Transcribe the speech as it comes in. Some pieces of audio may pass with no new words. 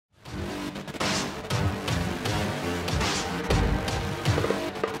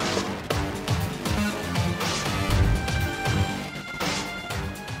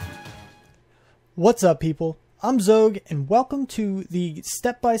What's up, people? I'm Xogue, and welcome to the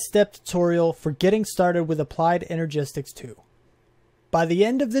step-by-step tutorial for getting started with Applied Energistics 2. By the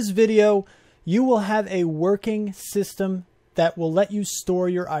end of this video, you will have a working system that will let you store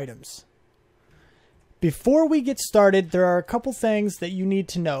your items. Before we get started, there are a couple things that you need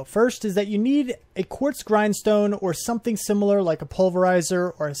to know. First is that you need a quartz grindstone or something similar like a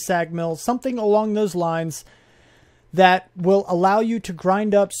pulverizer or a sag mill, something along those lines that will allow you to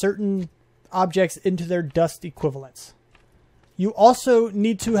grind up certain objects into their dust equivalents. You also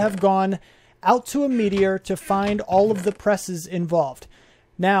need to have gone out to a meteor to find all of the presses involved.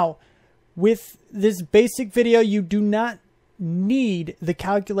 Now, with this basic video, you do not need the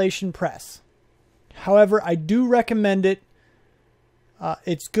calculation press. However, I do recommend it.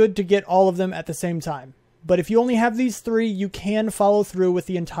 It's good to get all of them at the same time. But if you only have these three, you can follow through with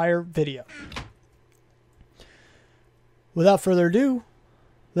the entire video. Without further ado,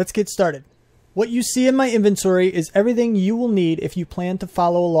 let's get started. What you see in my inventory is everything you will need if you plan to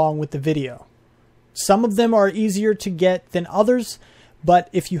follow along with the video. Some of them are easier to get than others, but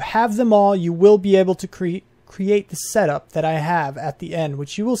if you have them all, you will be able to create the setup that I have at the end,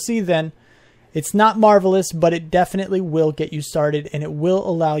 which you will see then. It's not marvelous, but it definitely will get you started, and it will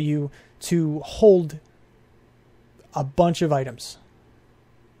allow you to hold a bunch of items.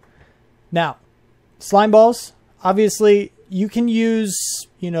 Now, slime balls, obviously you can use,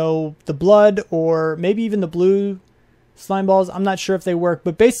 the blood or maybe even the blue slime balls. I'm not sure if they work,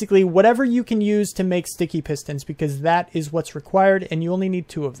 but basically whatever you can use to make sticky pistons, because that is what's required, and you only need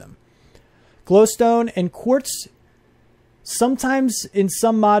 2 of them. Glowstone and quartz. Sometimes in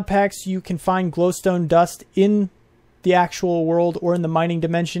some mod packs you can find glowstone dust in the actual world or in the mining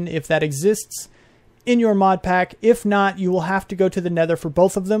dimension if that exists in your mod pack. If not, you will have to go to the nether for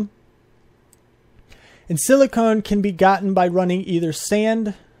both of them. And silicone can be gotten by running either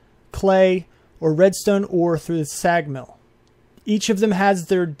sand, clay, or redstone ore through the sag mill. Each of them has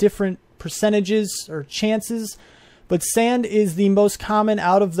their different percentages or chances, but sand is the most common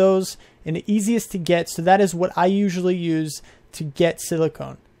out of those and the easiest to get, so that is what I usually use to get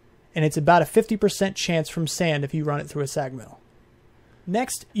silicone. And it's about a 50% chance from sand if you run it through a sag mill.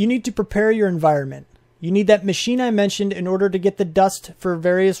 Next, you need to prepare your environment. You need that machine I mentioned in order to get the dust for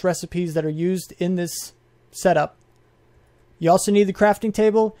various recipes that are used in this setup. You also need the crafting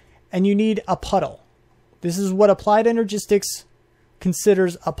table, and you need a puddle. This is what Applied Energistics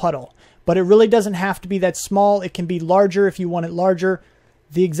considers a puddle, but it really doesn't have to be that small. It can be larger if you want it larger.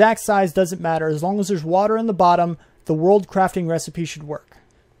 The exact size doesn't matter. As long as there's water in the bottom, the world crafting recipe should work.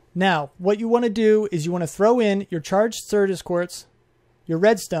 Now, what you want to do is you want to throw in your charged Certus quartz, your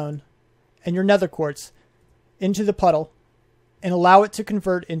redstone, and your nether quartz into the puddle and allow it to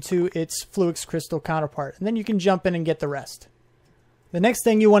convert into its Fluix crystal counterpart. And then you can jump in and get the rest. The next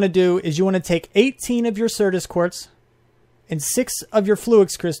thing you want to do is you want to take 18 of your Certus quartz and 6 of your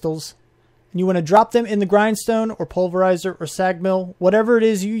Fluix crystals, and you want to drop them in the grindstone or pulverizer or sag mill, whatever it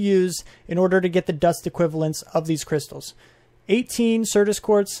is you use in order to get the dust equivalents of these crystals. 18 Certus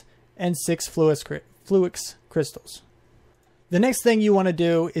quartz and 6 Fluix crystals. The next thing you want to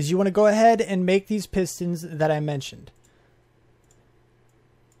do is you want to go ahead and make these pistons that I mentioned.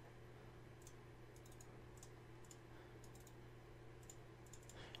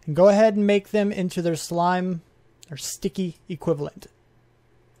 And go ahead and make them into their slime or sticky equivalent.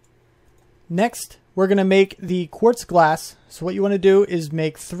 Next, we're going to make the quartz glass. So what you want to do is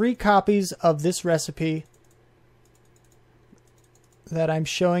make 3 copies of this recipe that I'm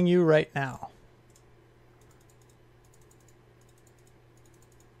showing you right now,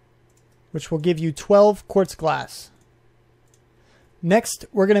 which will give you 12 quartz glass. Next,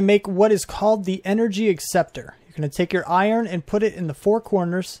 we're going to make what is called the energy acceptor. You're going to take your iron and put it in the 4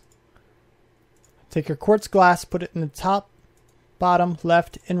 corners. Take your quartz glass, put it in the top, bottom,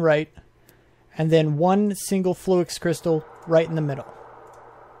 left, and right. And then 1 single Fluix crystal right in the middle.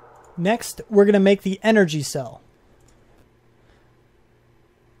 Next, we're going to make the energy cell,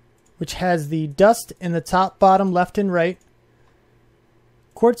 which has the dust in the top, bottom, left, and right.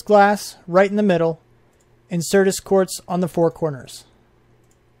 Quartz glass right in the middle, and Certus quartz on the 4 corners.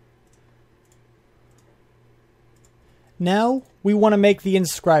 Now we want to make the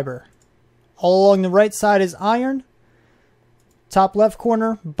inscriber. All along the right side is iron, top left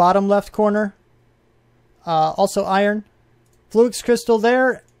corner, bottom left corner, also iron, Fluix crystal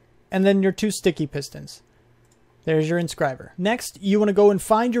there, and then your 2 sticky pistons. There's your inscriber. Next, you want to go and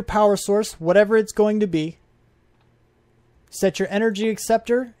find your power source, whatever it's going to be. Set your energy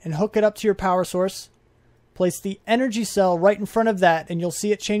acceptor and hook it up to your power source. Place the energy cell right in front of that, and you'll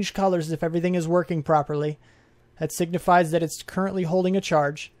see it change colors if everything is working properly. That signifies that it's currently holding a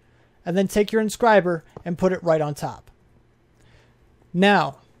charge. and then take your inscriber and put it right on top.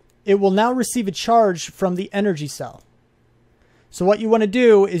 Now, it will now receive a charge from the energy cell. So what you want to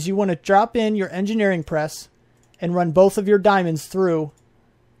do is you want to drop in your engineering press and run both of your diamonds through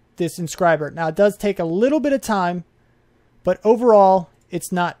this inscriber. Now, it does take a little bit of time, but overall,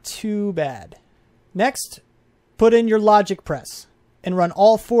 it's not too bad. Next, put in your logic press and run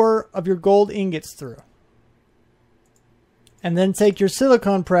all 4 of your gold ingots through. And then take your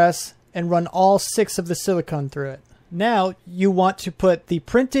silicone press and run all 6 of the silicone through it. Now you want to put the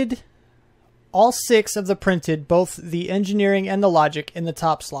printed, all 6 of the printed, both the engineering and the logic, in the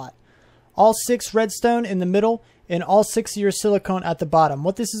top slot. All 6 redstone in the middle and all 6 of your silicone at the bottom.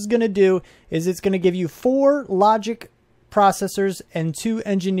 What this is going to do is it's going to give you 4 logic processors and 2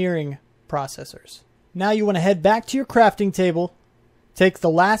 engineering processors. Now you want to head back to your crafting table, take the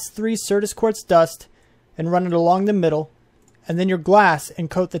last 3 Certus quartz dust and run it along the middle, and then your glass and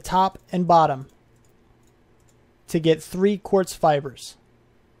coat the top and bottom to get 3 quartz fibers.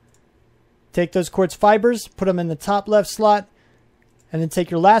 Take those quartz fibers, put them in the top left slot, and then take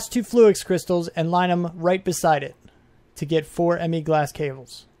your last 2 fluix crystals and line them right beside it to get 4 ME glass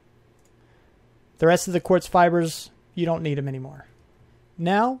cables. The rest of the quartz fibers, you don't need them anymore.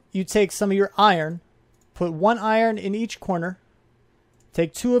 Now you take some of your iron, put 1 iron in each corner,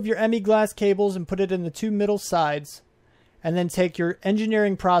 take 2 of your ME glass cables and put it in the 2 middle sides, and then take your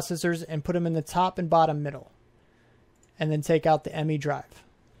engineering processors and put them in the top and bottom middle. And then take out the ME drive.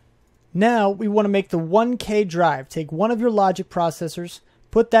 Now we want to make the 1K drive. Take 1 of your logic processors,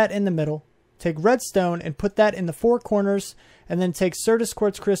 put that in the middle, take redstone and put that in the 4 corners, and then take Certus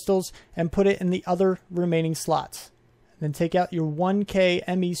quartz crystals and put it in the other remaining slots. And then take out your 1K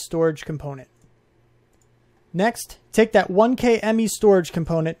ME storage component. Next, take that 1K ME storage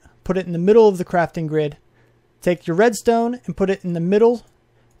component, put it in the middle of the crafting grid, take your redstone and put it in the middle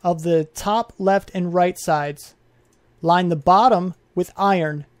of the top, left, and right sides. Line the bottom with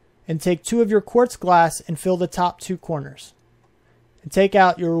iron and take 2 of your quartz glass and fill the top 2 corners. And take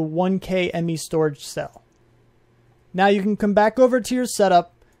out your 1K ME storage cell. Now you can come back over to your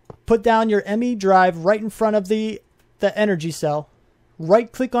setup, put down your ME drive right in front of the energy cell,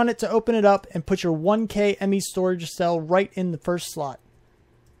 right click on it to open it up, and put your 1K ME storage cell right in the first slot.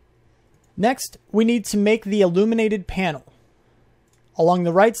 Next, we need to make the illuminated panel. Along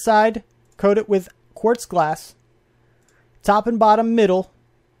the right side, coat it with quartz glass. Top and bottom middle,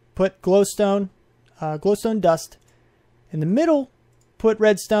 put glowstone dust. In the middle, put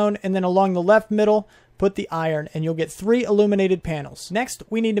redstone, and then along the left middle, put the iron, and you'll get 3 illuminated panels. Next,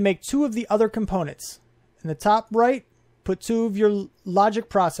 we need to make 2 of the other components. In the top right, put 2 of your logic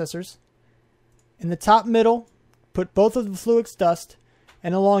processors. In the top middle, put both of the fluix dust,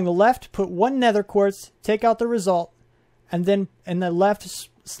 and along the left, put 1 nether quartz, take out the result, and then in the left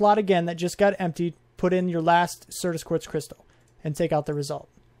slot again that just got emptied, put in your last Certus quartz crystal and take out the result.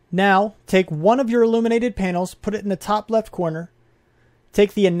 Now, take 1 of your illuminated panels, put it in the top left corner,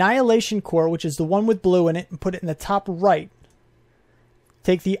 take the annihilation core, which is the one with blue in it, and put it in the top right.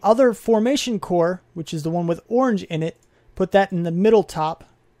 Take the other formation core, which is the one with orange in it, put that in the middle top,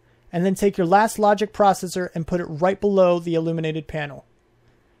 and then take your last logic processor and put it right below the illuminated panel.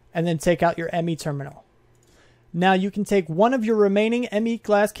 And then take out your ME terminal. Now you can take 1 of your remaining ME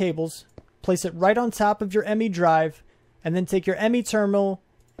glass cables, place it right on top of your ME drive, and then take your ME terminal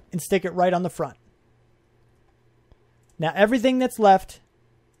and stick it right on the front. Now everything that's left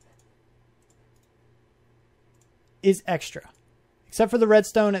is extra. Except for the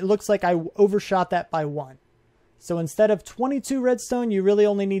redstone, it looks like I overshot that by 1. So instead of 22 redstone, you really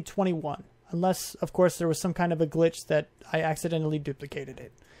only need 21. Unless, of course, there was some kind of a glitch that I accidentally duplicated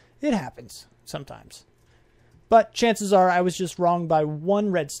it. It happens sometimes. But chances are I was just wrong by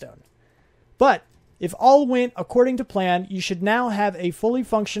 1 redstone. But if all went according to plan, you should now have a fully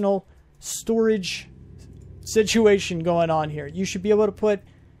functional storage situation going on here. You should be able to put...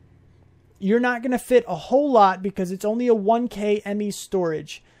 You're not going to fit a whole lot because it's only a 1K ME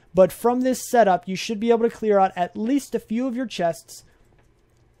storage. But from this setup, you should be able to clear out at least a few of your chests.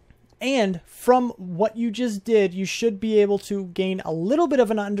 And from what you just did, you should be able to gain a little bit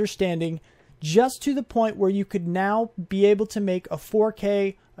of an understanding just to the point where you could now be able to make a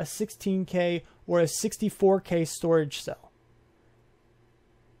 4K, a 16K, or a 64K storage cell.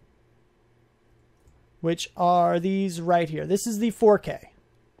 Which are these right here. This is the 4K.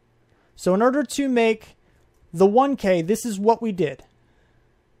 So in order to make the 1K, this is what we did.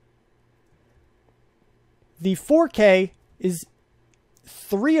 The 4K is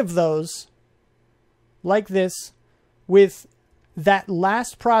 3 of those like this with that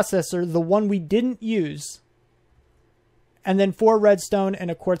last processor, the one we didn't use, and then 4 redstone and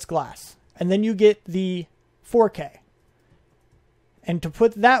a quartz glass. And then you get the 4K. And to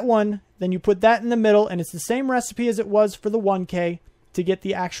put that one, then you put that in the middle, and it's the same recipe as it was for the 1K to get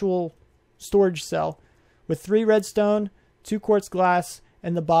the actual storage cell with 3 redstone, 2 quartz glass,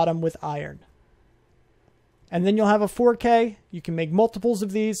 and the bottom with iron. And then you'll have a 4K. You can make multiples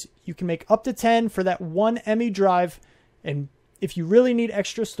of these. You can make up to 10 for that 1 ME drive. And if you really need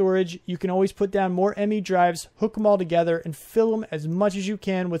extra storage, you can always put down more ME drives, hook them all together, and fill them as much as you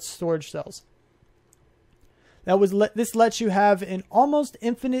can with storage cells. This lets you have an almost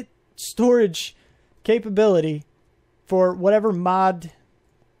infinite storage capability for whatever mod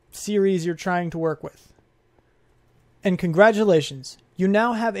series you're trying to work with. And congratulations, you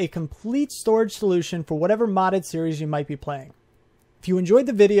now have a complete storage solution for whatever modded series you might be playing. If you enjoyed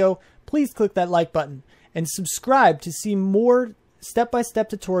the video, please click that like button and subscribe to see more step-by-step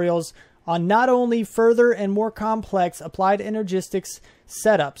tutorials on not only further and more complex applied Energistics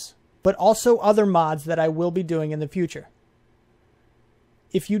setups, but also other mods that I will be doing in the future.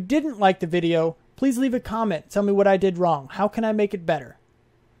 If you didn't like the video, please leave a comment. Tell me what I did wrong. How can I make it better?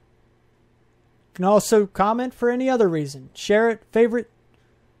 You can also comment for any other reason. Share it, favorite,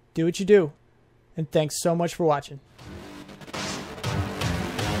 do what you do. And thanks so much for watching.